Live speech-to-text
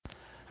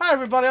Hi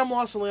everybody, I'm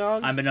Lawson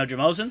Leong. I'm Benojo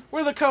Mosen.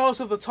 We're the co-hosts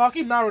of the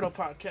Talking Naruto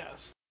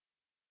podcast.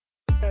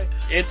 Okay.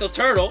 It's a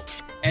turtle,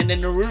 and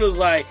then Naruto's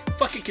like,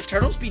 fucking, can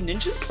turtles be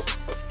ninjas?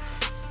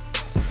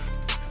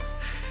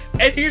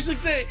 And here's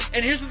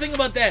the thing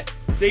about that.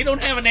 They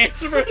don't have an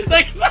answer for it.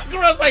 Like,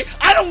 Sakura's like,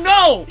 I don't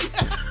know!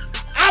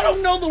 I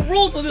don't know the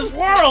rules of this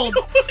world!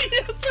 Nobody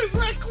answers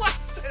that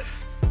question.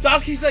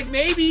 Sasuke's like,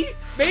 maybe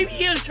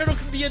a turtle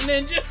can be a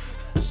ninja.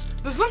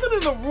 There's nothing in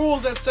the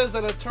rules that says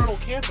that a turtle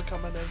can't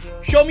become a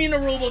ninja. Show me in the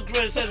rulebook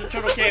where it says a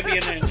turtle can't be a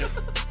ninja.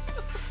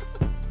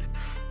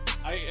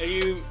 Are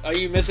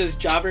you Mrs.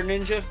 Jobber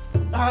Ninja?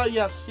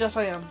 Yes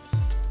I am.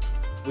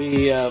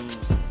 We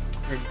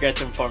regret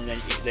to inform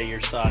that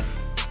your son,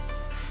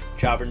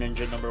 Jobber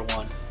Ninja number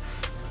 1,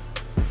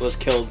 was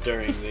killed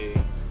during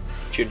the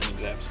shooting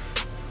exams.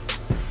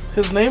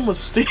 His name was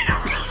Steve.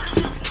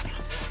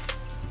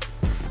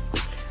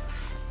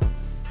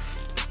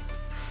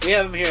 We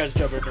have him here as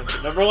Jobber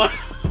Ninja number 1.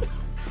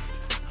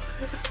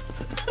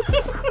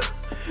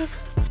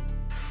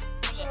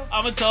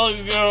 I'm gonna tell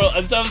a girl,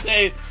 instead of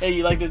saying, hey,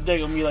 you like this dick,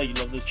 I'm gonna be like, you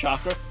love this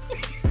chakra?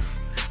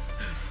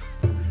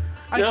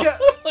 I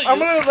can't. I'm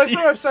gonna, next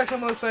time I have sex,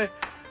 I'm gonna say,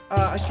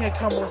 I can't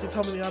come unless you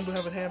tell me the Anbu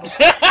have it handled.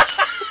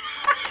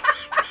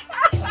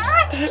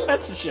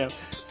 That's the show.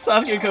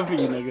 Sasuke come for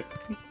you, nigga.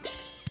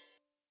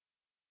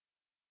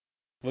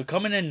 We're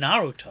coming in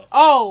Naruto.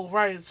 Oh,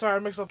 right. Sorry, I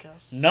mixed up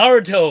cast.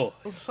 Naruto!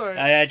 Sorry.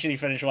 I actually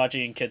finished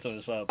watching Kids on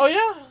the Sub. Oh,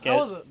 yeah? How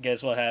was it?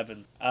 Guess what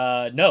happened?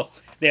 No.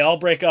 They all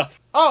break up.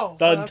 Oh.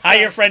 The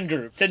entire friend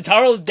group.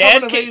 Centaro's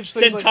dad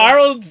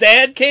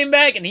came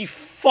back and he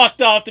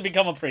fucked off to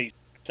become a priest.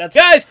 That's,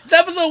 guys, it's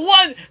episode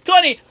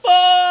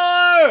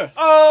 124!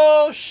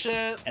 Oh,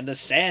 shit. And the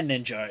Sand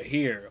Ninja are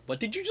here. What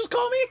did you just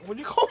call me? What'd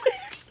you call me?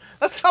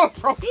 That's not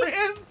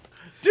appropriate.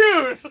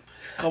 Dude.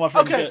 Call my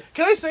friend Okay,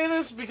 can I say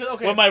this? Because,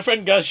 okay. When my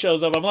friend Gus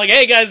shows up, I'm like,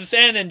 hey guys, the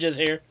Sand Ninja's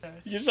here. Okay.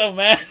 You're so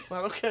mad. It's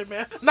not okay,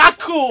 man. Not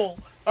cool.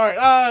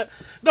 Alright,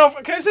 no,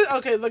 can I say,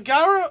 okay, the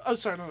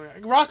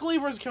Gaara, Rock Lee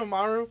versus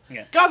Kimimaro.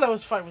 Yeah. God,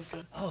 that fight was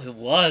good. Oh, it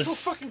was. So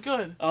fucking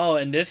good. Oh,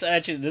 and this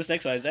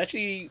next fight is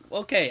actually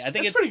okay. I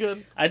think it's pretty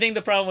good. I think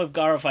the problem with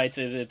Gaara fights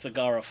is it's a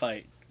Gaara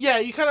fight. Yeah,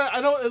 you kind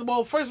of,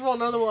 well, first of all,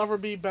 none of them will ever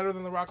be better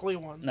than the Rock Lee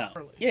one. No.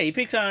 Really. Yeah, he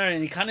peaks on her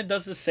and he kind of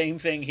does the same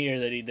thing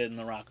here that he did in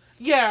the Rock.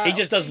 Yeah. He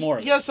just does more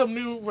of it. He has some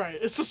new, right.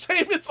 It's the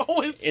same,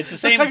 it's the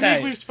same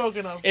technique we've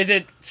spoken of. Is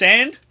it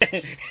sand?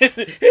 His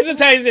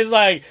antagonist is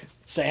like,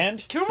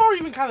 sand? Kimimaro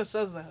even kind of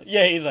says that.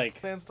 Yeah, he's like...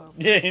 Sandstone.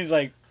 Yeah, he's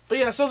like... But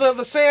yeah, so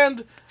the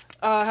Sand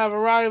have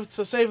arrived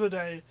to save the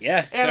day.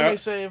 Yeah. Anime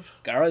save.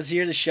 Gaara's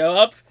here to show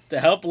up to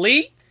help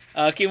Lee.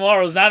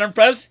 Kimimoro's not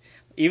impressed,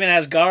 even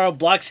as Gaara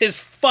blocks his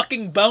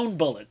fucking bone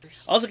bullet.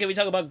 Also, can we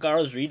talk about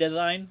Gaara's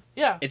redesign?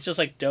 Yeah. It's just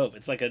like dope.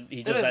 It's like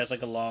he just has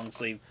like a long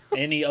sleeve.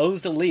 And he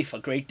owes the Leaf a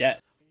great debt.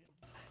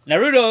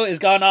 Naruto is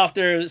gone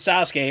after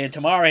Sasuke, and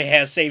Tamari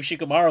has saved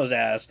Shikamaru's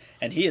ass,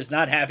 and he is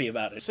not happy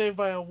about it. Saved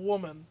by a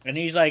woman. And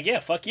he's like, yeah,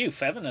 fuck you,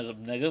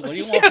 feminism, nigga. What do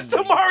you want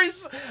from me?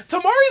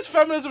 Tamari's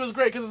feminism is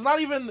great, because it's not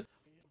even...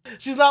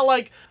 She's not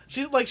like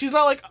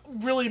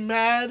really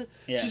mad.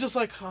 Yeah. She's just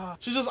like,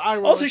 she's just eye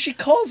rolling. Also, she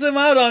calls him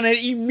out on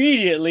it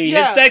immediately.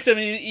 Yeah. His sexism,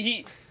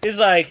 he is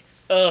like,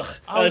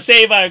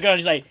 saved by a girl.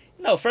 She's like,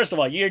 no, first of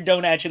all, you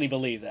don't actually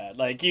believe that.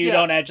 Like, you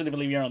don't actually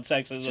believe your own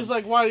sexism. She's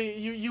like, why do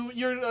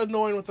you're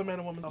annoying with the man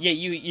and woman. Yeah,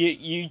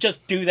 you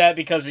just do that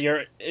because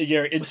you're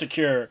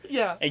insecure.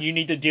 Yeah. And you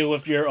need to deal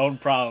with your own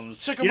problems.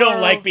 Shikamaru, you don't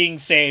like being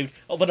saved,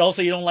 but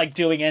also you don't like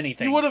doing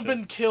anything. You would have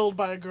been killed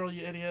by a girl,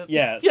 you idiot.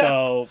 Yeah.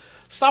 So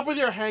stop with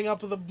your hang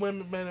up with the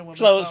men and women.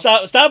 So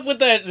stop with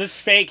this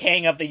fake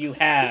hang up that you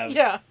have.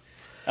 Yeah.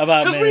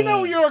 Because we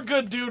know you're a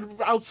good dude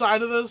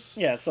outside of this.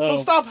 Yeah, so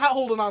stop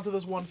holding on to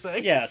this one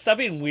thing. Yeah, stop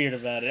being weird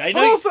about it. I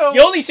know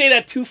you only say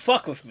that to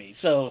fuck with me,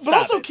 so stop. But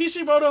also,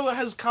 Kishimoto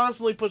has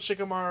constantly put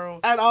Shikamaru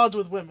at odds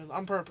with women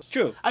on purpose.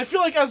 True. I feel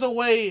like as a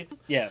way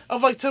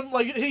of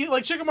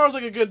Shikamaru's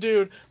like a good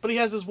dude, but he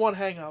has this one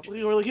hang up.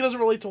 He doesn't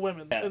relate to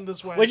women in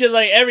this way. Which is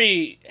like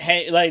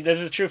this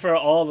is true for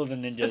all of the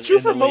ninjas. It's true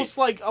for most,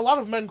 like, a lot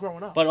of men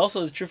growing up. But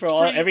also it's true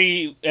for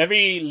every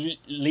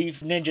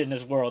Leaf ninja in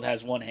this world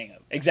has one hang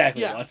up.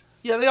 Exactly one.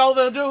 Yeah, they all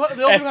do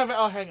have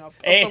a hang-up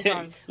of some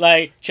kind.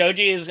 Like,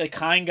 Choji is a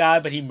kind guy,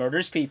 but he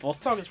murders people.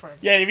 Talk his friends.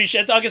 Yeah, if you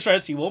shit talk his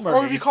friends, he will murder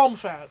you. Or if you call him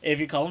fat. If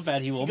you call him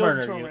fat, he will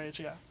murder you. Goes into a rage,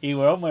 yeah. He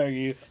will murder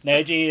you.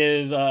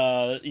 Neji is,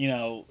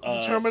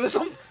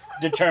 determinism.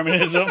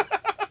 Determinism.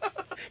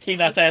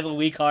 Hinata has a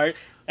weak heart.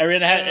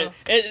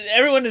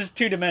 Everyone is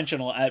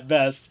two-dimensional at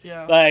best.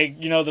 Yeah.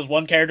 Like, there's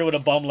one character with a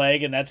bum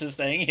leg, and that's his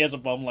thing. He has a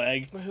bum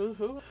leg.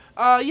 Who?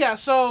 Yeah,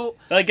 so...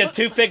 Like a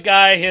toothpick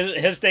guy,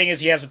 his thing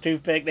is he has a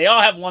toothpick. They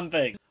all have one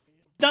thing.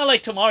 Not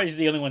like Tamari's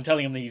the only one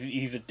telling him that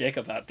he's a dick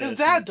about this. His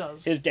dad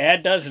does. His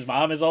dad does. His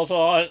mom is also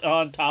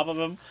on top of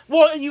him.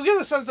 Well, you get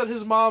the sense that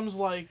his mom's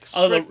like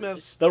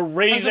strictness the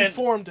reason, has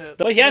informed it.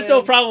 But he has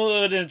no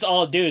problem with it's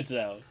all dudes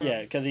though.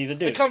 Yeah, because he's a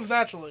dude. It comes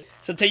naturally.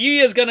 So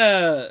Tayuya's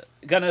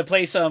gonna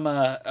play some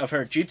of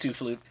her jutsu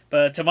flute,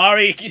 but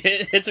Tamari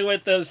hits her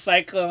with the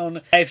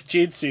cyclone knife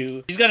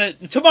jutsu.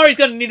 Tamari's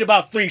gonna need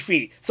about 3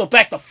 feet. So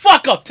back the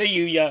fuck up,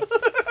 Tayuya.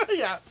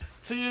 Yeah.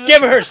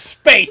 Give her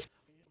space.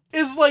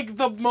 Is like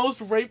the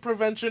most rape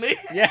prevention.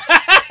 Yeah.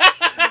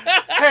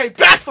 Hey,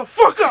 back the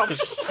fuck up!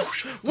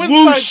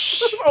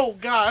 Whoosh! Oh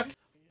god.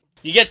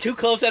 You get too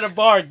close at a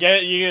bar,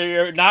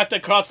 you're knocked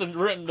across the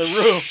room.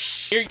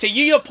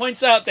 Tayuya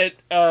points out that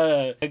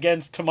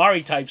against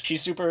Tamari types,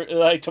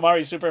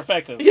 Tamari's super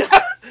effective.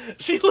 Yeah,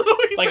 she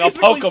literally like a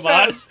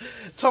Pokemon. Says,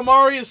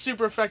 Tamari is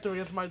super effective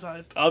against my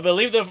type. I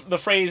believe the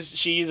phrase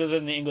she uses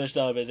in the English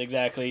dub is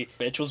exactly,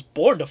 "Bitch was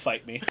born to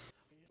fight me."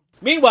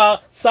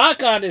 Meanwhile,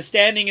 Sakan is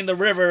standing in the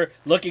river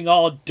looking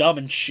all dumb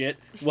and shit,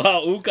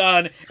 while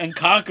Ukon and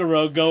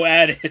Kankuro go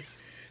at it.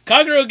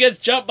 Kankuro gets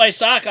jumped by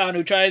Sakan,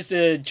 who tries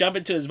to jump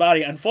into his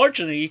body.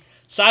 Unfortunately,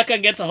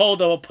 Sakan gets a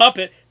hold of a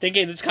puppet,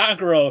 thinking it's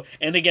Kankuro,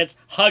 and it gets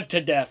hugged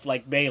to death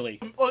like Bailey.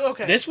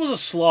 Okay. This was a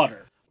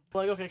slaughter.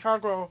 Like, okay,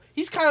 Kankuro,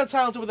 he's kind of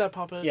talented with that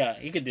puppet. Yeah,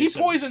 he could do He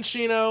poisoned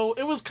Shino.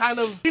 It was kind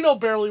of... Shino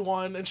barely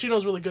won, and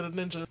Shino's really good at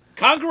ninja.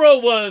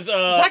 Kankuro was...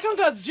 Zakon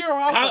got 0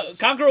 outputs.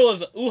 Kankuro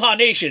was Uha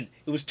Nation.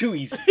 It was too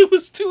easy. It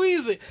was too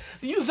easy.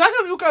 Zakon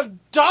and Ukon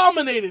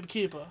dominated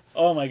Kiba.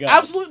 Oh my god.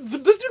 Absolutely.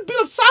 This dude beat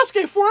up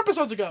Sasuke 4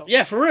 episodes ago.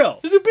 Yeah, for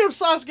real. This dude beat up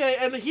Sasuke,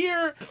 and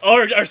here...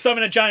 Or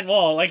summon a giant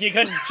wall. Like, he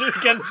couldn't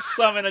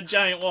summon a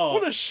giant wall.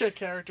 What a shit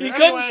character. He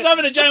couldn't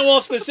summon a giant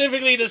wall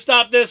specifically to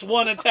stop this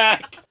one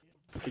attack.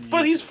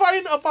 But he's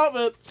fighting a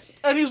puppet,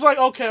 and he's like,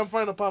 okay, I'm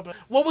fighting a puppet.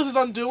 What was his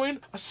undoing?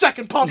 A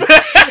second puppet.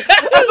 That's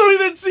what he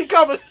didn't see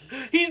coming.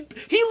 He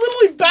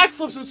literally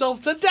backflips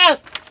himself to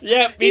death.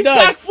 Yep, he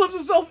does. He backflips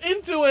himself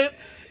into it,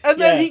 and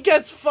then he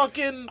gets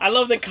fucking... I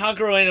love that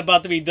Kankuro ain't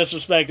about to be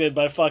disrespected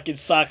by fucking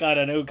Sakan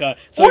and Ukon.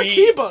 So or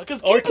Kiba,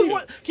 because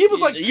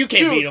Kiba's like, you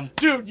can't beat him.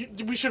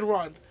 Dude, we should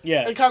run.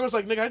 Yeah. And Kankuro's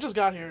like, nigga, I just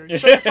got here.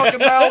 Shut your fucking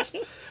mouth.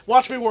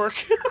 Watch me work.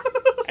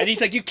 And he's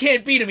like, you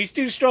can't beat him, he's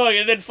too strong.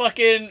 And then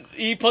fucking,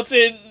 he puts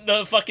in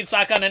the fucking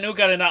Sakan and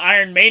Ukon in an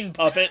Iron Maiden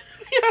puppet.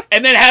 Yeah.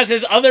 And then has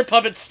his other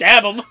puppet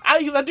stab him.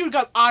 That dude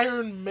got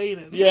Iron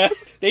Maiden. Yeah.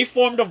 They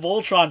formed a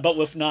Voltron, but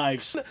with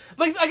knives.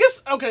 Like, I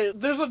guess, okay,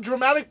 there's a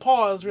dramatic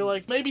pause where you're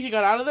like, maybe he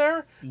got out of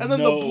there, and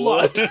then the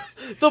blood.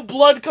 The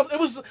blood comes...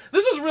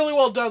 This was really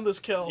well done, this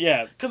kill.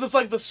 Yeah. Because it's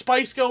like the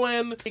spice go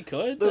in. He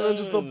could. And then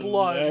just the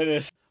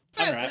blood.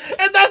 Alright.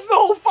 And that's the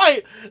whole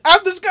fight.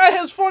 And this guy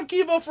has fought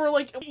Kiba for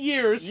like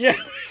years. Yeah.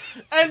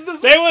 And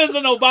there was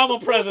an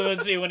Obama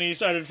presidency when he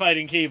started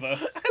fighting Kiba.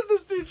 And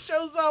this dude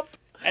shows up.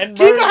 And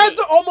Kiba had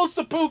to almost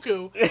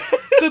seppuku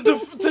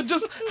to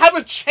just have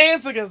a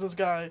chance against this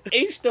guy.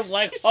 Aced him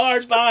like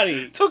hard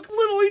body. Took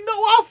literally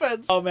no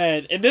offense. Oh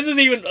man, and this is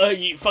even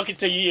fucking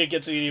Tayuya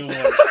gets it even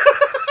worse.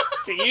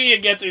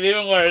 Tayuya gets it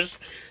even worse.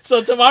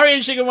 So Tamari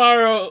and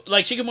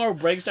Shikamaru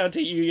breaks down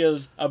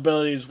Tayuya's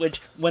abilities, which,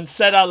 when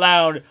said out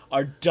loud,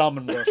 are dumb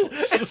and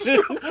worthless.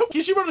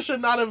 Kishimoto should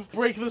not have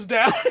break this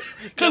down,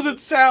 because it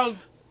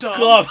sounds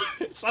dumb.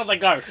 It sounds like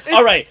garbage.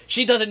 Alright,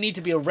 she doesn't need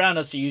to be around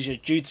us to use your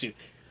jutsu.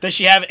 Does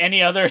she have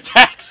any other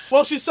attacks?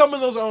 Well, she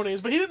summoned those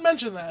Onis, but he didn't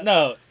mention that.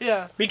 No.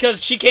 Yeah.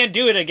 Because she can't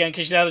do it again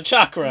because she's out of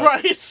chakra.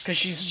 Right. Because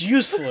she's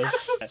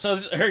useless. So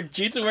her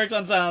jutsu works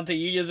on silent to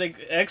use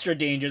extra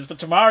dangers, but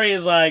Tamari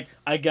is like,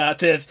 I got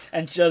this,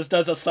 and just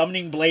does a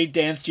summoning blade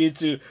dance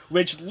jutsu,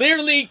 which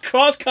literally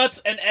cross-cuts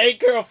an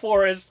acre of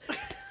forest.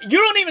 You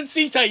don't even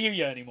see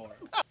Tayuya anymore.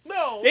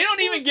 No. They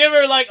don't even give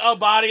her, like, a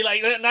body,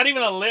 like, not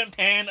even a limped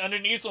hand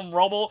underneath some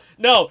rubble.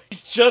 No,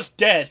 he's just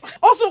dead.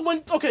 Also,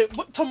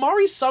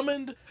 Tamari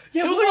summoned...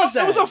 Yeah,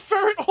 it was a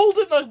ferret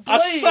holding a blade.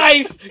 A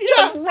scythe.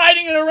 Yeah.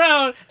 Riding it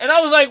around. And I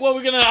was like, well,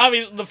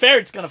 the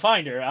ferret's gonna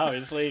find her,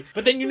 obviously.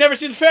 But then you never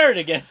see the ferret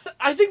again.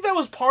 I think that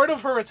was part of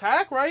her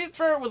attack, right?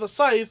 Ferret with a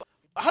scythe.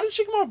 How did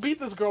Shikamaru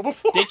beat this girl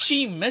before? Did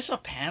she miss a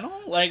panel?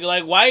 Like,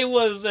 why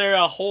was there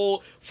a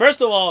whole...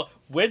 First of all,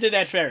 where did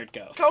that ferret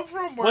go? Come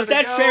from? Was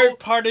that ferret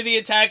part of the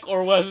attack,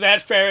 or was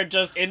that ferret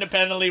just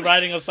independently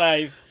riding a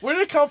scythe? Where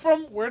did it come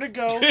from? Where'd it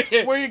go?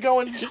 Where are you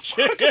going?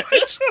 Where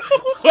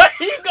are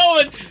you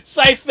going,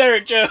 Scythe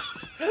Ferret Joe?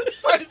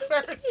 Scythe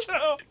Ferret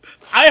Joe.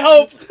 I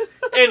hope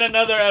in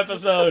another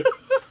episode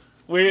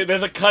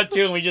there's a cut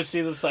to and we just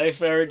see the Scythe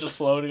Ferret just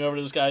floating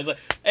over the sky. It's like,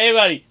 hey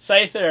buddy,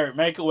 Scythe Ferret,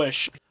 make a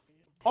wish.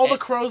 All the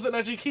crows that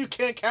Neji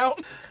can't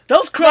count.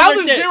 Those crows now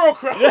there's 0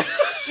 crows.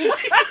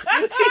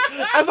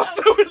 I thought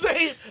there was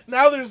 8.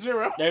 Now there's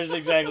 0. There's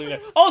exactly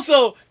there.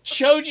 Also,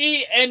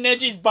 Choji and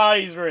Neji's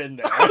bodies were in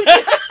there.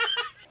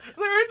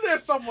 They're in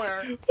there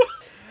somewhere.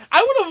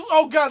 I would have...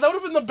 Oh god, that would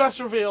have been the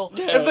best reveal.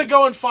 Yeah. If they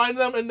go and find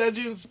them and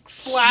Neji's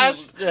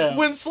slashed. Yeah.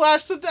 When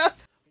slashed to death.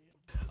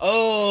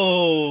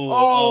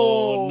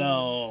 Oh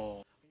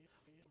no.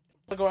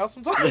 I'll go out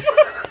sometime.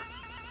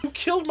 You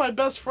killed my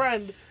best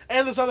friend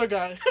and this other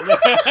guy.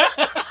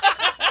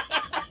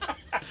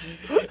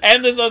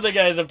 And this other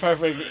guy is a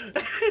perfect.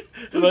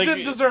 Who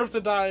didn't deserve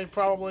to die,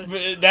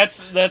 probably. That's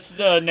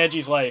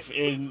Neji's life.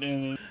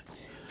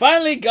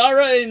 Finally,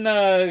 Gaara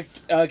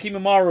and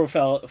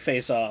Kimimaro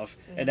face off,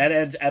 and that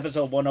ends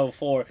episode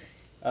 104,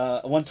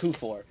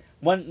 124.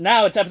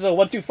 Now it's episode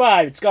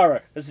 125. It's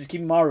Gaara. This is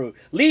Kimimaro.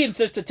 Lee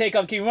insists to take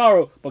on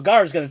Kimimaro, but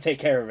Gaara's gonna take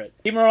care of it.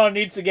 Kimimaro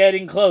needs to get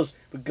in close,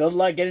 but good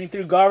luck getting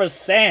through Gaara's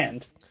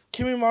sand.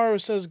 Kimimaro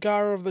says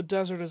Gaara of the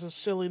Desert is a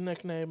silly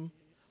nickname.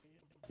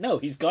 No,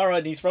 he's Gaara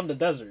and he's from the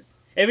desert.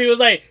 If he was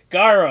like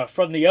Gaara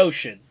from the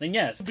ocean, then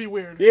yes. It'd be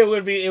weird.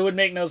 It would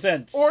make no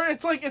sense. Or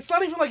it's like, it's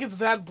not even like it's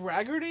that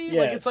braggarty. Yeah.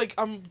 Like, it's like,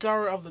 I'm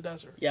Gaara of the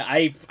Desert. Yeah,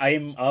 I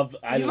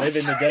live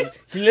in the desert.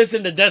 He lives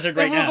in the desert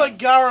right now. If it was like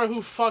Gaara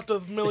who fucked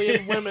 1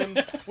 million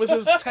women with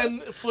his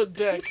 10-foot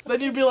dick,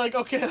 then you'd be like,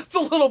 okay, that's a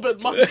little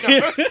bit much,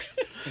 Gaara.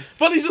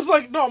 But he's just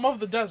like, no, I'm of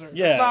the desert.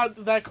 Yeah. It's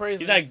not that crazy.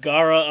 He's not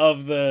Gaara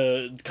of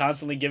the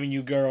constantly giving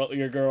you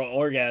your girl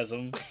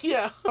orgasm.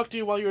 Yeah. Fucked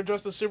you while you were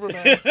dressed as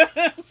Superman in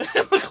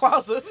the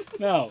closet.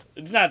 No,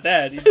 it's not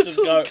that. He's It's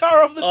just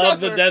Gaara of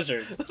the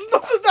desert. It's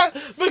nothing that.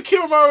 But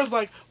Kimimaro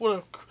like, what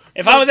a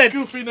if I was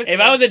goofy nickname. If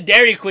I was a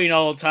Dairy Queen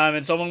all the time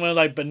and someone went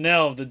like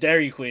Benel, the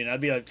Dairy Queen, I'd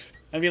be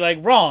like,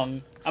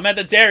 wrong. I'm at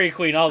the Dairy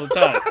Queen all the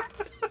time.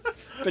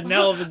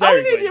 Benel of the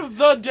Dairy Queen. I think of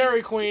the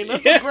Dairy Queen.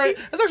 That's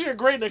That's actually a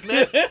great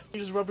nickname. You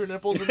just rub your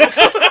nipples and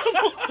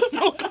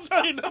milk comes out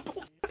of your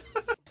nipples.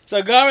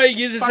 So Gaara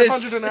uses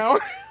 500 an hour.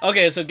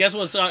 Okay, so guess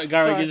what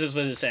Gaara uses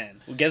with his sand?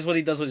 Well, guess what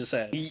he does with his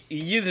sand? He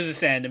uses his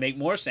sand to make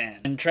more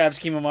sand and traps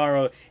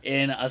Kimimaro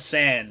in a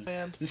sand.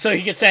 So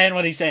he gets sand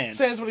when he sands.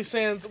 Sands when he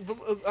sands.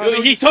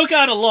 He took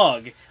out a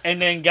log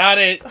and then got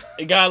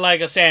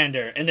like a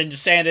sander and then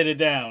just sanded it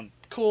down.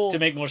 Cool. To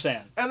make more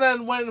sand. And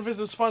then went and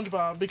visited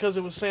SpongeBob because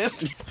it was sand.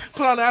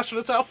 Put on an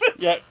astronaut's outfit.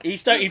 Yeah, he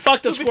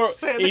fucked a squirrel.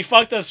 He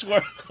fucked a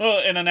squirrel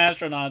in an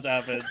astronaut's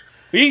outfit.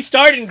 He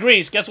started in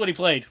Greece. Guess what he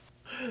played?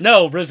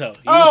 No, Rizzo.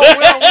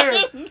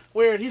 Oh, weird.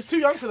 Weird. He's too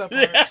young for that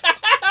part.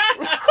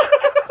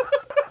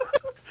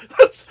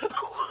 That's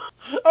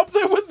up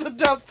there with the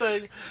death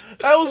thing.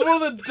 That was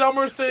one of the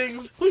dumber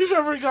things we've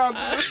ever gone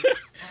through.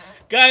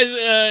 Guys,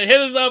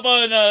 hit us up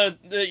on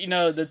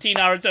the Teen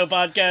Naruto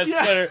podcast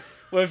Twitter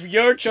with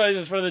your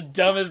choices for the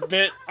dumbest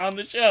bit on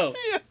the show.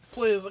 Yeah,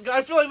 please.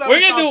 I feel like that we're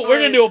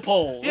gonna do a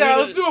poll. Yeah,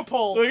 let's do a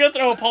poll. We're gonna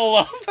throw a poll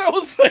up. That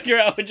was figure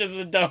out which is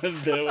the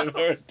dumbest bit when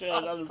we're doing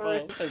another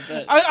poll.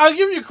 I'll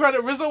give you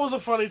credit. Rizzo was a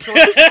funny choice.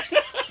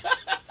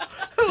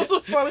 That was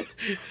so funny.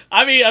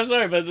 I mean, I'm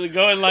sorry, but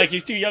going like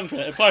he's too young for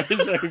that part is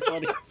very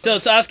funny. So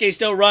Sasuke's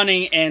still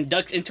running and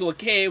ducks into a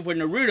cave where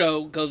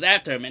Naruto goes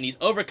after him, and he's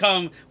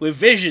overcome with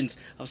visions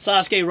of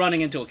Sasuke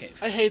running into a cave.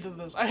 I hated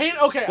this.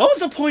 Okay. What was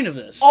the point of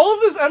this? All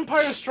of this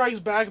Empire Strikes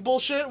Back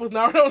bullshit with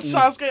Naruto and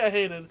Sasuke, I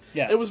hated.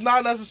 Yeah. It was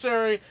not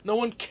necessary. No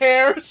one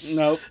cares.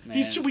 Nope.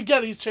 We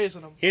get it. He's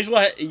chasing him. Here's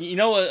what, you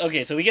know what,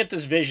 okay, so we get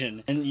this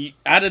vision, and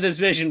out of this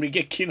vision, we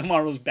get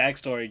Kinemamaru's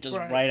backstory just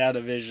right out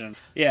of vision.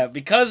 Yeah,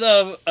 because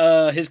of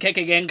his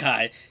Kekkei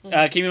Genkai,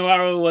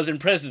 Kimimaro was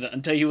imprisoned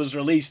until he was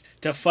released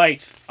to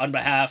fight on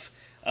behalf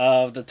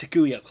of the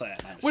Takuya clan.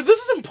 Well, this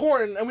is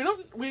important, and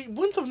we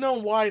wouldn't have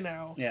known why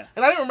now. Yeah.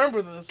 And I didn't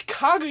remember this.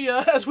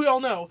 Kaguya, as we all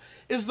know,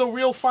 is the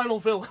real final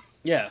villain.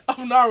 Yeah. Of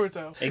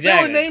Naruto. Exactly.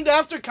 They were named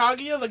after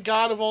Kaguya, the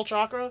god of all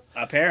chakra.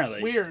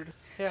 Apparently. Weird.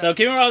 Yeah. So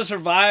Kimimaro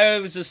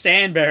survives the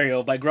sand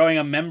burial by growing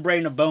a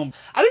membrane of bone.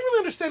 I didn't really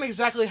understand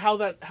exactly how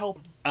that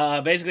helped.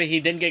 Basically, he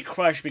didn't get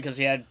crushed because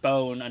he had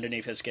bone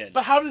underneath his skin.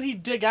 But how did he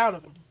dig out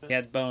of it? He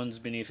had bones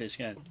beneath his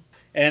skin.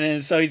 And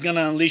then, so he's going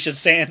to unleash a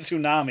sand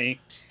tsunami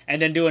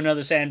and then do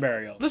another sand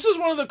burial. This is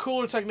one of the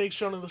cooler techniques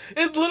shown in this.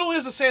 It literally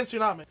is a sand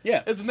tsunami.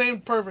 Yeah. It's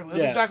named perfectly.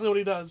 That's exactly what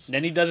he does.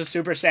 Then he does a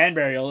super sand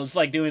burial. It's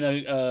like doing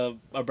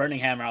a burning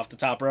hammer off the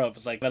top rope.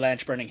 It's like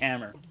Avalanche burning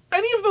hammer.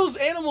 Any of those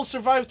animals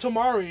survived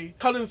Tamari,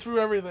 cutting through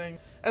everything.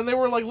 And they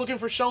were like looking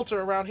for shelter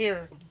around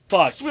here.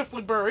 Fuck.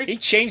 Swiftly buried. He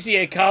changed the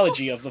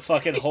ecology of the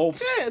fucking whole...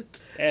 He did.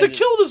 To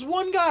kill this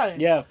one guy.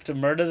 Yeah, to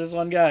murder this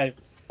one guy.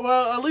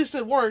 Well, at least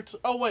it worked.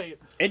 Oh, wait.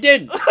 It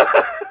didn't.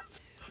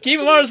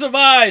 Kimimaro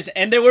survives,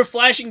 and then we're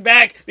flashing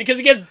back because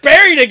he gets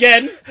buried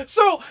again.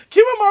 So,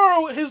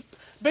 Kimimaro,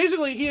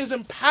 basically, he is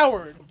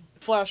empowered.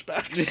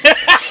 Flashbacks.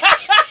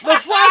 The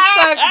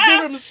flashbacks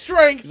give him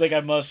strength. He's like, I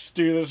must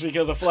do this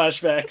because of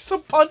flashbacks. To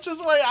punch his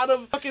way out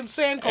of fucking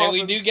sand coffins.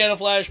 And we do get a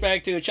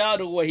flashback to a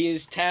childhood where he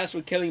is tasked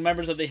with killing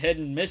members of the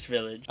Hidden Mist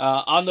Village.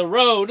 On the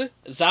road,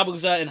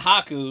 Zabuza and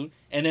Haku,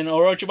 and then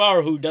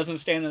Orochimaru, who doesn't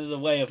stand in the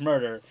way of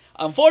murder.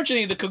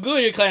 Unfortunately, the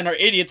Kaguya clan are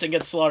idiots and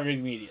get slaughtered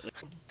immediately.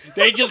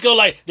 They just go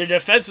like, their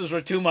defenses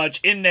were too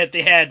much, in that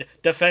they had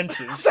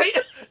defenses.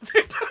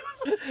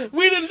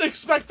 We didn't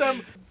expect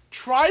them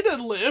try to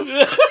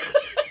live.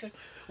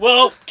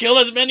 Well, kill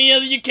as many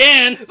as you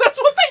can. That's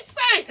what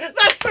they say.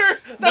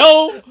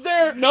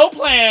 No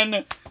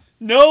plan.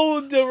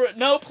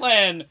 No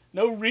plan.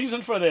 No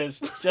reason for this.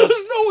 Just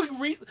there's no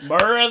reason.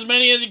 Murder as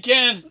many as you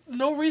can.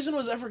 No reason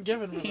was ever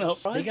given for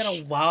this. They got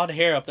a wild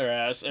hair up their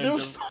ass. Usually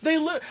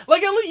in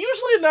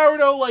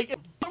Naruto, like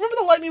remember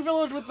the lightning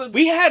village with the...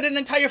 We had an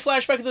entire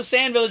flashback of the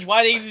Sand Village.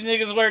 Why these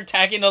niggas were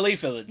attacking the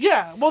Leaf Village?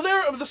 Yeah, well,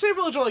 the Sand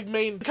Village are like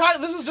main...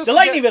 This is just... The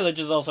Lightning Village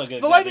is also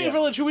good. The Lightning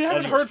Village, who we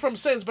haven't heard from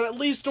since, but at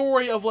least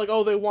story of like,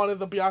 oh, they wanted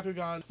the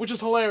Byakugan, which is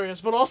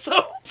hilarious, but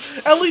also,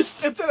 at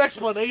least it's an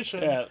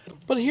explanation. Yeah.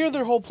 But here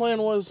their whole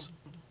plan was,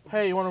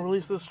 hey, you want to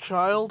release this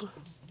child?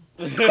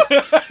 Man,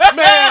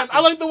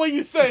 I like the way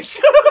you think.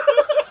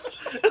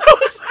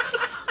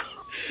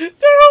 Their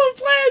whole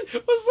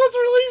plan was, let's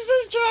release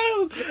this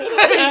child.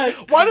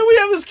 Hey, why do we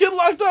have this kid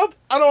locked up?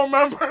 I don't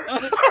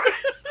remember.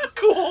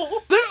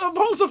 Cool.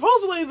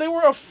 Supposedly, they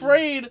were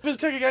afraid of his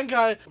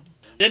Kekigenkai.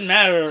 Didn't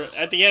matter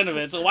at the end of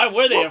it, so why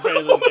were they afraid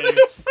of this guy?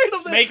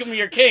 Just make him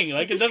your king.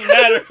 Like, it doesn't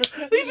matter.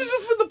 He should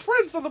just been the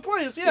prince of the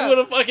place, yeah. Who would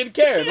have fucking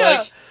cared? Yeah.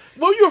 Like,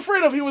 what were you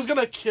afraid of? He was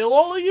gonna kill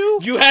all of you?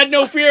 You had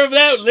no fear of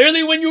that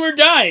literally when you were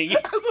dying.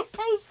 As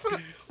opposed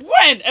to...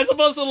 When? As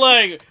opposed to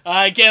like,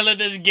 I can't let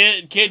this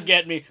kid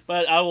get me,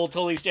 but I will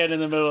totally stand in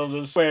the middle of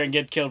the square and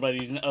get killed by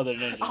these other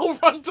ninjas. I'll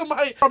run to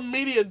my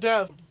immediate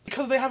death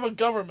because they have a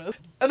government.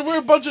 And we're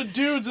a bunch of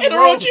dudes in and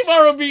robes.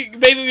 Orochimaru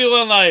basically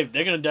went like,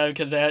 they're gonna die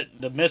because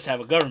the Mist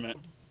have a government.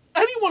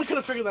 Anyone could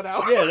have figured that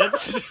out. Yeah,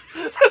 that's the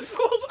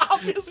most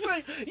obvious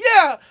thing.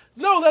 Yeah,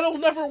 no, that'll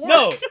never work.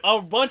 No,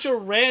 a bunch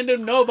of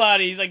random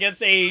nobodies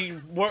against a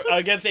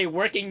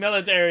working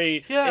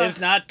military is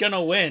not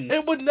gonna win.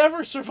 It would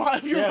never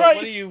survive. You're yeah, right.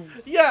 What are you?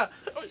 Yeah.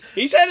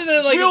 He said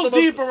it like real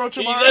deep, Orochimaru.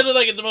 Orochimaru. He says it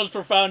like it's the most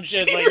profound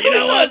shit. He Like, really you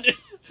know does. what?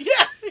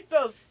 Yeah, he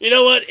does. You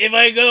know what? If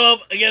I go up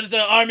against an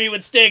army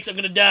with sticks, I'm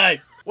gonna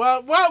die.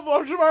 Well,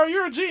 Orochimaru,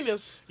 you're a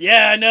genius.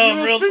 Yeah, I know.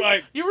 I'm real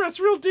smart. It's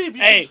real deep.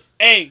 Hey,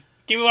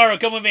 Kimimaro,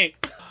 come with me.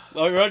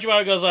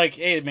 Orochimaru goes like,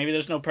 hey, maybe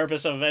there's no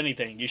purpose of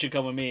anything. You should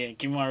come with me. And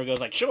Kimimaro goes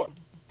like, sure.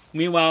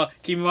 Meanwhile,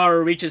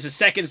 Kimimaro reaches the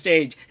second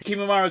stage.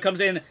 Kimimaro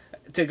comes in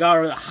to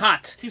Gaara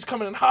hot. He's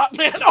coming in hot,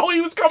 man. Oh,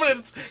 he was coming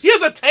in. He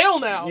has a tail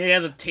now. Yeah, he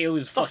has a tail.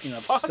 He's fucking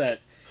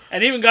upset.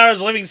 And even Gaara's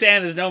living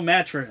sand is no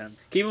match for him.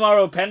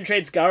 Kimimaro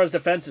penetrates Gaara's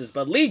defenses,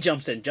 but Lee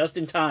jumps in just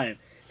in time.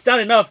 It's not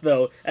enough,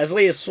 though, as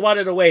Lee is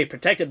swatted away,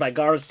 protected by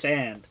Gaara's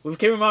sand. When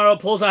Kimimaro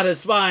pulls out his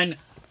spine,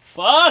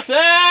 fuck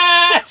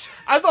that!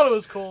 I thought it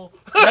was cool.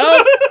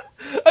 No.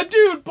 A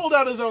dude pulled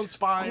out his own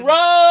spine.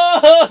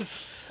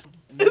 Gross!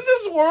 In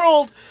this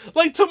world,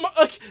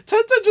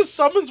 Tenta just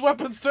summons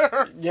weapons to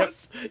her. Yep.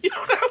 You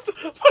don't have to.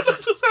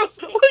 Just have,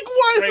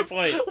 why Great is this?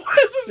 point. Why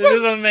is this? This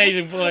is an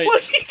amazing point.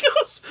 Like he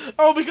goes,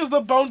 oh, because the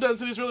bone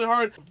density is really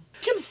hard.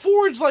 You can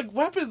forge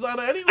weapons out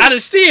of anything. Out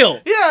of steel.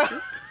 Yeah.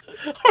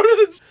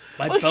 Harder than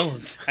My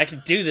bones. I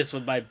can do this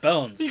with my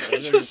bones. You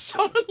can just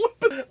summon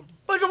weapons.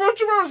 Like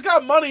Orochimaru's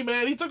got money,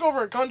 man. He took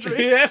over a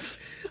country. Yeah.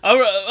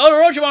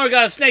 Orochimaru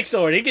got a snake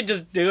sword. He can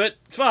just do it.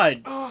 It's fine.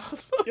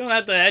 You don't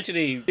have to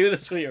actually do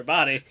this with your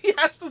body. He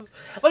has to.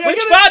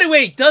 Which, by the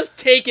way, does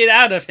take it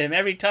out of him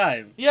every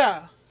time.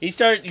 Yeah. We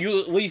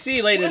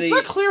see later. Well, it's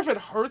not clear if it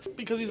hurts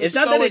because he's. It's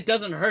not that it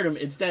doesn't hurt him.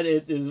 It's that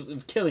it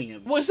is killing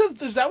him. Well, is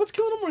that what's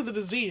killing him or the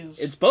disease?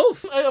 It's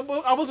both.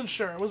 I wasn't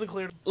sure. It wasn't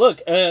clear.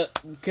 Look,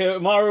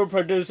 Kimimaro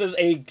produces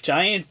a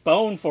giant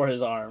bone for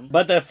his arm,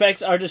 but the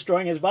effects are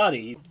destroying his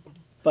body.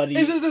 But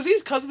is his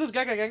disease because of this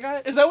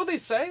Genkai? Is that what they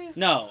say?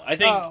 No, I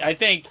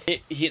think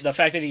the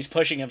fact that he's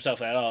pushing himself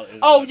at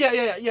all.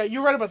 Yeah.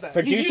 You're right about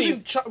that. He's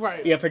using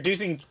right. Yeah,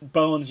 producing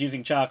bones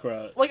using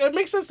chakra. Like it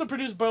makes sense to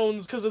produce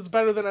bones because it's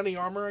better than any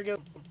armor, I guess.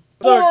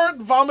 Or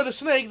vomit a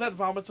snake that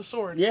vomits a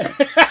sword. Yeah.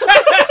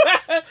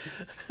 I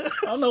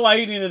don't know why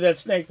he needed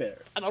that snake there.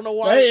 I don't know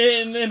why.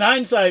 Right? In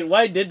hindsight,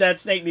 why did that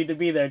snake need to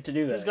be there to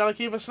do that? He's got to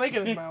keep a snake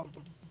in his mouth.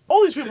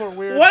 All these people are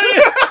weird. What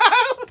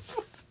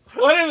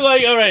if,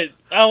 like, alright,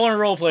 I want to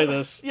roleplay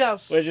this.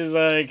 Yes. Which is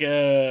like,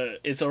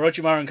 it's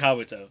Orochimaru and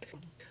Kabuto.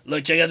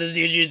 Look, check out this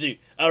jutsu.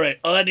 Alright,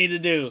 all I need to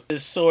do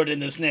is sword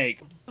in the snake.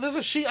 There's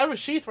a sheath. I have a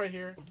sheath right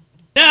here.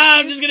 Nah,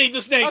 I'm just gonna eat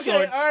the snake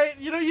sword. Okay, alright.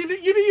 You do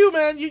you,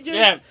 man.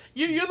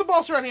 You're the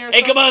boss around here.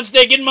 Hey, come on,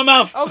 snake, get in my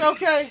mouth.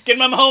 Okay. Get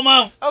in my whole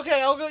mouth.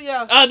 Okay, I'll go,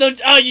 yeah.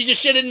 You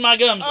just shit in my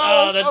gums.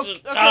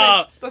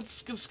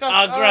 That's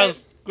disgusting. Gross.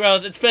 Right.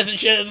 Gross. It's piss and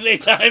shit at the same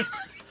time.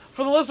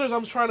 For the listeners,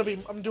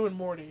 I'm doing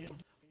Morty.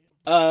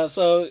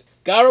 So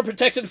Gaara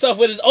protects himself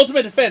with his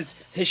ultimate defense,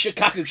 his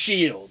Shikaku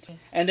shield.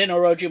 And then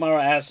Orochimaru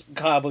asks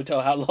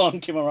Kabuto how long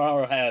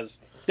Kimimaro has.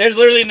 There's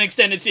literally an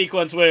extended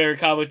sequence where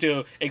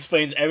Kabuto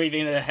explains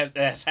everything that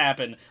has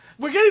happened.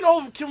 We're getting all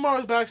of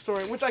Kimimaro's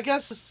backstory, which I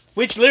guess is...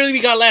 Which literally we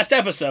got last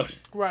episode.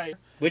 Right.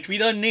 Which we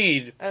don't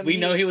need. And we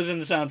know he was in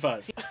the Sound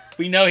 5.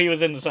 We know he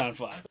was in the Sound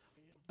 5.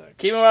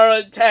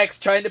 Kimimaro attacks,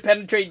 trying to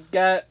penetrate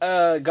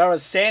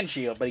Gaara's sand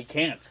shield, but he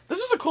can't. This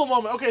was a cool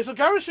moment. Okay, so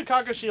Gaara's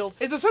Shukaku shield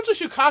is essentially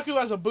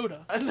Shukaku as a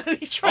Buddha. And then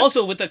he tries...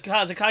 Also with the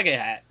Kazekage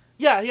hat.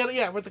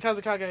 Yeah, with the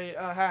Kazekage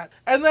hat.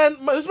 And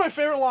then, this is my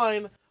favorite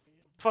line,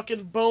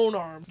 fucking bone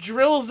arm.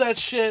 Drills that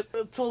shit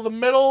till the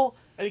middle,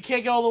 and he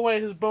can't get all the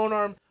way. His bone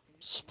arm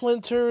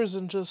splinters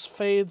and just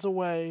fades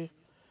away.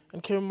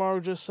 And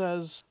Kimimaro just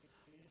says,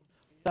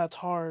 that's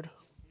hard.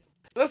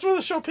 That's where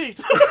the show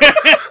peaked.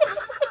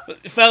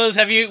 Fellas,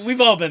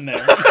 we've all been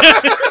there.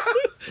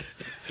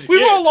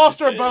 We've all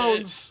lost our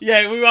bones.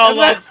 Yeah, we've all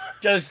lost.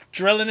 just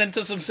drilling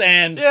into some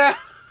sand. Yeah.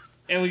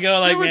 And we go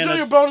like, You would man, drill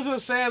your bone into the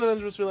sand and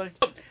then just be like...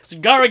 So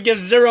Gaara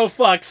gives zero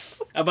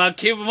fucks about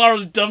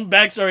Kimimaro's dumb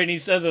backstory, and he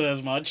says it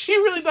as much. He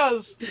really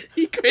does.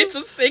 He creates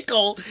a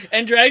sinkhole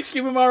and drags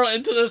Kimimaro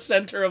into the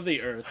center of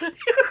the earth.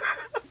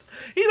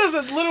 He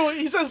doesn't literally...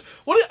 He says...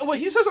 What?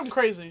 He says something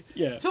crazy.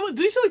 Yeah. So, did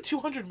he say like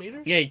 200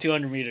 meters? Yeah,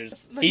 200 meters.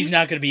 He's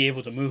not going to be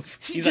able to move.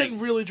 He didn't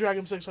really drag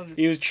him 600.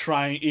 He was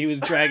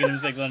dragging him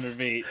 600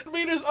 feet.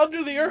 Meters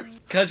under the earth.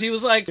 Because he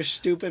was like, your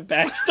stupid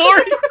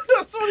backstory.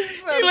 That's what he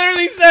said. He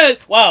literally said,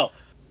 wow,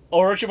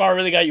 Orochimaru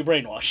really got you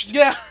brainwashed.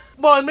 Yeah.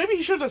 Well, and maybe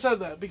he shouldn't have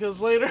said that,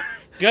 because later...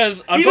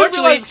 Because,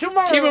 unfortunately,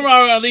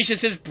 Kimimaro unleashes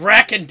his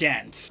Bracken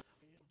Dance.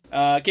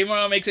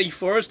 Kimimaro makes a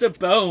forest of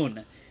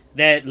bone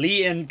that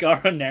Lee and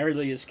Gaara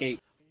narrowly escape.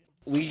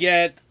 We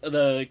get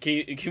the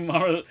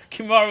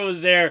Kimimaro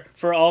was there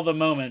for all the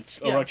moments.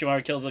 Yeah.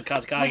 Orochimaru kills the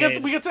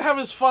Kazekage. We get to have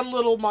his fun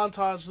little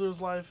montage through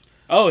his life.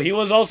 Oh, he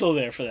was also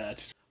there for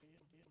that.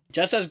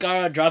 Just as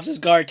Gaara drops his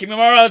guard,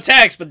 Kimimaro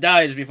attacks but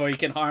dies before he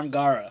can harm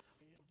Gaara.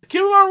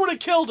 Kimimaro would have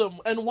killed him,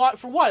 and what?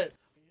 For what?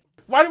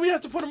 Why do we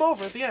have to put him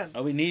over at the end?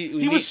 Oh,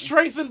 he was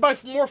strengthened by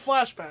more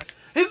flashback.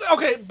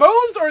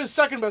 Bones are his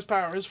second best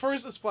power. His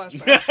first is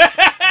flashbacks.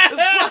 His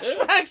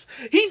flashbacks,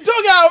 he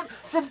dug out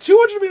from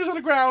 200 meters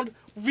underground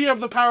via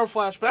the power of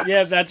flashbacks.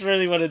 Yeah, that's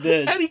really what it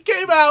did. And he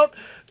came out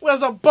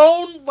as a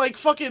bone, like,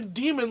 fucking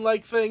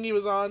demon-like thing he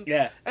was on.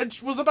 Yeah. And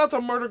was about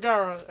to murder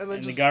Gaara. And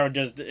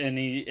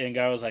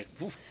Gaara was like,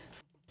 oof.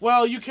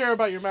 Well, you care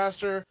about your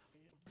master.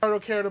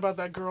 Naruto cared about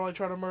that girl I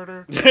tried to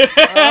murder.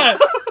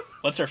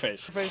 What's her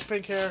face? Her face,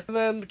 pink hair. And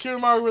then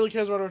Kimimaro really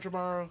cares about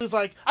Orochimaru. He's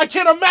like, I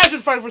can't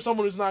imagine fighting for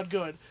someone who's not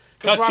good.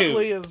 Cut Rock to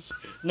Lee is...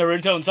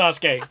 Naruto and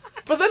Sasuke.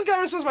 But then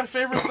Gaara says my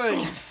favorite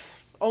thing.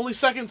 Only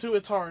second to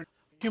it's hard.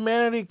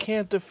 Humanity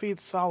can't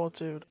defeat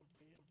solitude.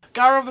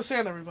 Gaara of the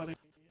Sand, everybody.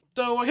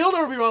 So he'll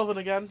never be relevant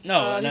again.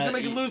 No, he's gonna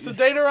lose to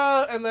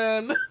Datara, and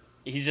then...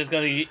 He's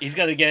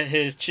gonna get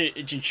his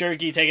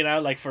Jinchuriki taken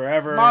out like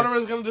forever.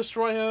 Madara's gonna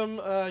destroy him.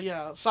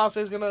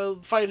 Sasuke's gonna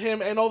fight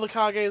him and all the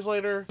Kages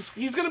later.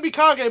 He's gonna be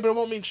Kage, but it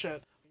won't mean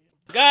shit.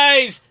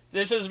 Guys,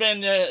 this has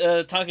been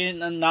the Talking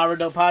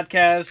Naruto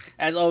podcast.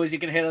 As always, you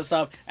can hit us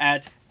up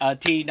at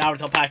T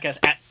Naruto Podcast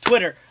at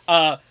Twitter.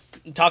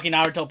 Talking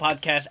Naruto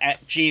Podcast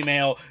at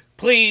Gmail.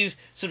 Please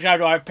subscribe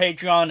to our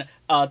Patreon,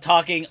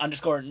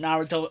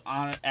 talking_Naruto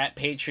at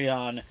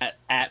Patreon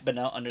at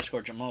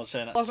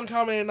Benel_Jamosin. Lost on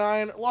Kame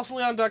 89,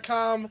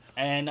 lostleon.com.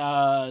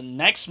 And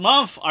next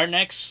month, our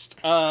next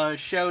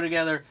show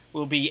together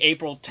will be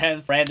April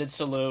 10th, Branded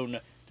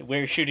Saloon.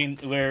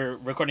 We're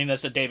recording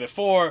this the day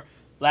before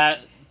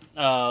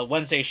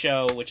Wednesday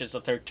show, which is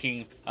the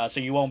 13th, so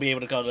you won't be able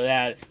to go to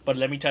that, but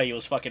let me tell you, it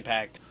was fucking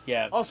packed.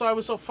 Yeah. Also, I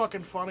was so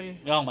fucking funny.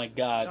 Oh my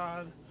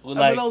god.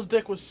 Like, Benel's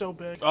dick was so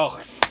big. Oh,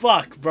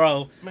 fuck,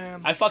 bro.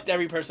 Man. I fucked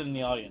every person in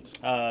the audience,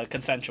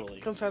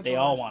 consensually. They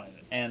all wanted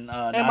it. And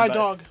my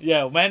dog.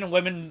 Yeah, men,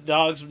 women,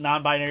 dogs,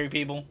 non-binary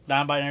people.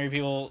 Non-binary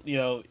people,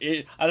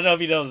 I don't know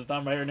if you know this,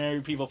 non-binary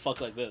people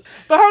fuck like this.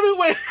 But how do,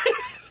 wait.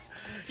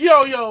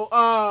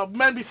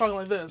 Men be fucking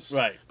like this.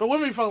 Right. But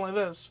women be fucking like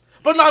this.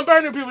 But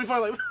non-binary people be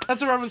fucking like this.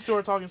 That's a reference to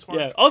our Talking Sport.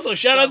 Yeah. Also,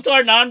 shout out to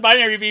our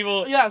non-binary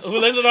people who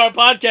listen to our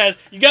podcast.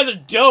 You guys are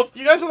dope.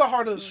 You guys are the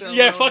heart of the show.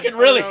 Yeah, really. Fucking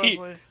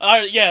really.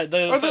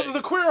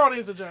 The queer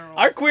audience in general.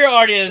 Our queer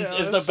audience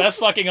is the best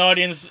fucking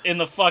audience in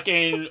the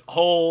fucking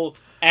whole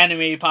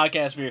anime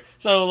podcast sphere.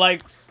 So,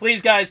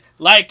 please, guys,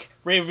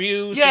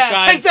 review,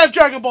 subscribe. Take that,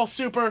 Dragon Ball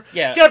Super.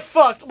 Yeah. Get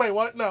fucked. Wait,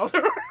 what? No.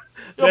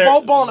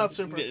 Ballin' Out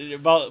Super.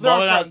 Ballin'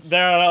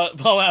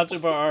 Out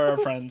Super are our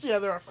friends. Yeah,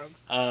 they're our friends.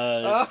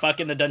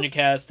 Fucking the Dungeon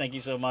Cast, thank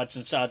you so much.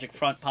 Nostalgic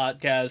Front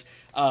Podcast,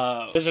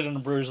 Wizard and the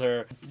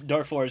Bruiser,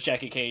 Dark Forest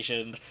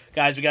Jackication.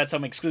 Guys, we got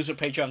some exclusive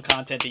Patreon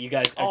content that you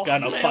guys are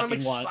gonna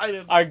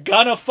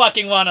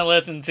fucking want to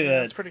listen to.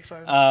 Yeah, it's pretty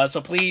exciting.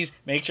 So please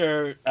make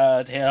sure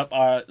to hit up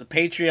the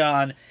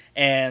Patreon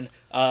and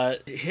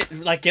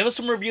give us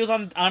some reviews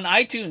on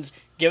iTunes.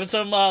 Give us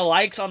some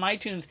likes on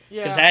iTunes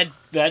because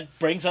that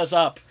brings us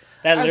up.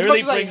 That as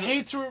literally much as I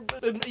hate to,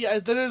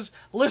 that is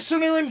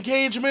listener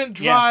engagement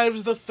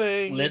drives the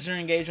thing. Listener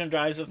engagement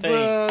drives the thing.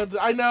 But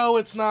I know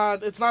it's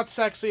not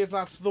sexy. It's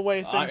not the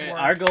way things work.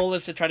 Our goal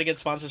is to try to get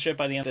sponsorship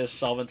by the end of this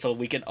solvent, so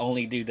we can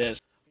only do this.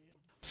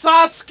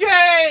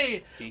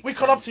 Sasuke, we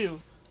caught up to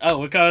you. Oh,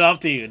 we're caught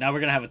up to you. Now we're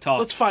gonna have a talk.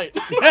 Let's fight.